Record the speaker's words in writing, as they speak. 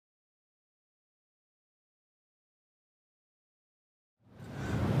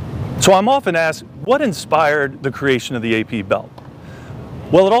So I'm often asked, what inspired the creation of the AP belt?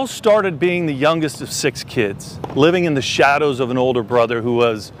 Well, it all started being the youngest of 6 kids, living in the shadows of an older brother who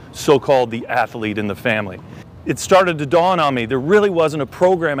was so-called the athlete in the family. It started to dawn on me there really wasn't a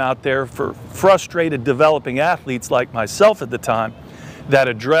program out there for frustrated developing athletes like myself at the time that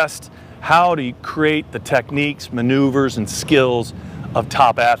addressed how to create the techniques, maneuvers, and skills of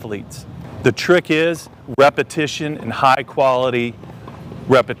top athletes. The trick is repetition and high quality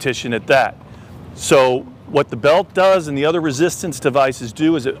repetition at that. So what the belt does and the other resistance devices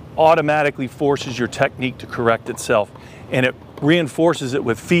do is it automatically forces your technique to correct itself, and it reinforces it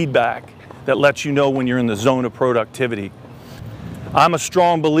with feedback that lets you know when you're in the zone of productivity. I'm a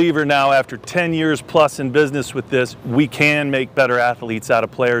strong believer now, after 10 years plus in business with this, we can make better athletes out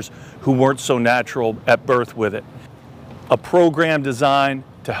of players who weren't so natural at birth with it. A program designed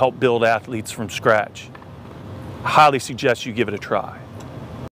to help build athletes from scratch. I highly suggest you give it a try.